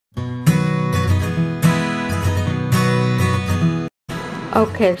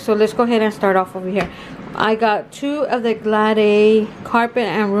Okay, so let's go ahead and start off over here. I got 2 of the Glad carpet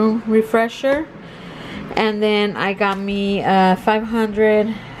and room refresher, and then I got me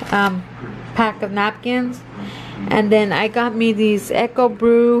 500 pack of napkins, and then I got me these Echo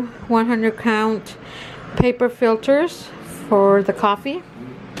Brew 100 count paper filters for the coffee,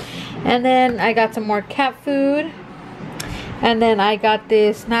 and then I got some more cat food, and then I got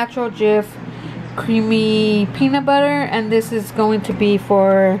this Natural Jif creamy peanut butter, and this is going to be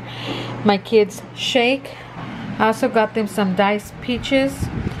for my kids' shake. I also got them some diced peaches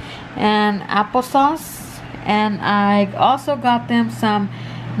and applesauce, and I also got them some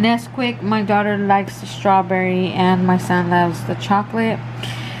Nesquik. My daughter likes the strawberry and my son loves the chocolate,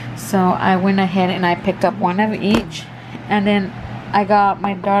 so I went ahead and I picked up 1 of each. And then I got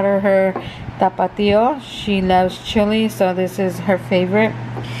my daughter her tapatio. She loves chili, so this is her favorite.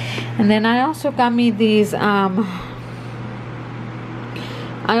 And then I also got me these La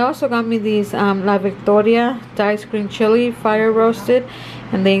Victoria diced green chili fire roasted,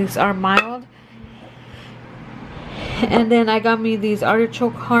 and these are mild. And then I got me these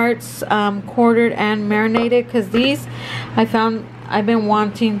artichoke hearts, quartered and marinated, because these I've been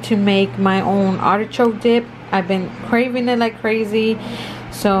wanting to make my own artichoke dip. I've been craving it like crazy,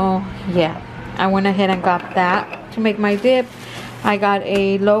 so yeah, I went ahead and got that to make my dip. I got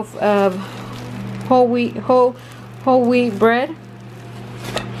a loaf of whole wheat bread,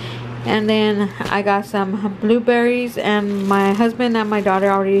 and then I got some blueberries, and my husband and my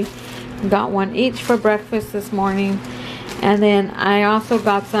daughter already got 1 each for breakfast this morning. And then I also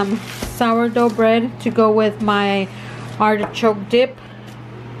got some sourdough bread to go with my artichoke dip,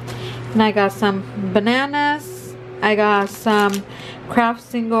 and I got some bananas. I got some Kraft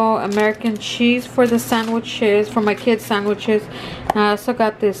single American cheese for the sandwiches, for my kids' sandwiches. And I also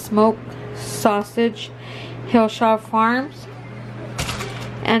got this smoked sausage, Hillshire Farms.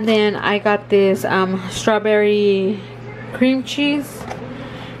 And then I got this strawberry cream cheese,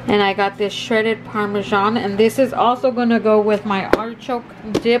 and I got this shredded Parmesan, and this is also gonna go with my artichoke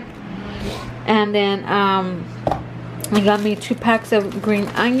dip. And then I got me 2 packs of green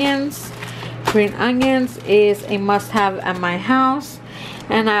onions. Green onions is a must-have at my house.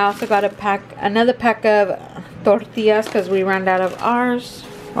 And I also got another pack of tortillas, because we ran out of ours,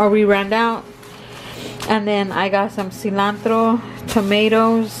 or we ran out. And then I got some cilantro,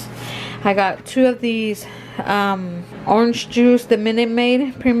 tomatoes. I got 2 of these orange juice, the Minute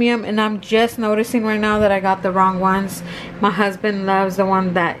Maid Premium, and I'm just noticing right now that I got the wrong ones. My husband loves the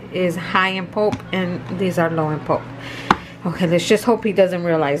one that is high in pulp, and these are low in pulp. Okay, let's just hope he doesn't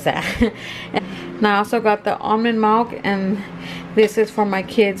realize that. And I also got the almond milk, and this is for my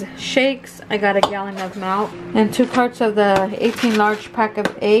kids' shakes. I got a gallon of milk and 2 carts of the 18 large pack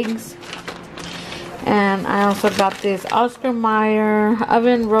of eggs. And I also got this Oscar Mayer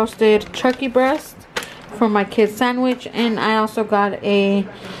oven roasted turkey breast for my kids' sandwich. And I also got a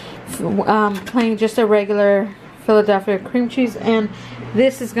plain, just a regular Philadelphia cream cheese, and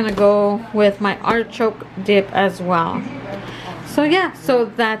this is gonna go with my artichoke dip as well. So yeah, so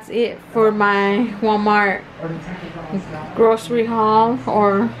that's it for my Walmart grocery haul,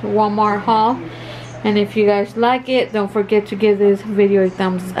 or Walmart haul. And if you guys like it, don't forget to give this video a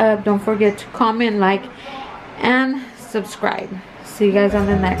thumbs up. Don't forget to comment, like, and subscribe. See you guys on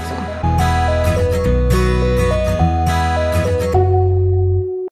the next one.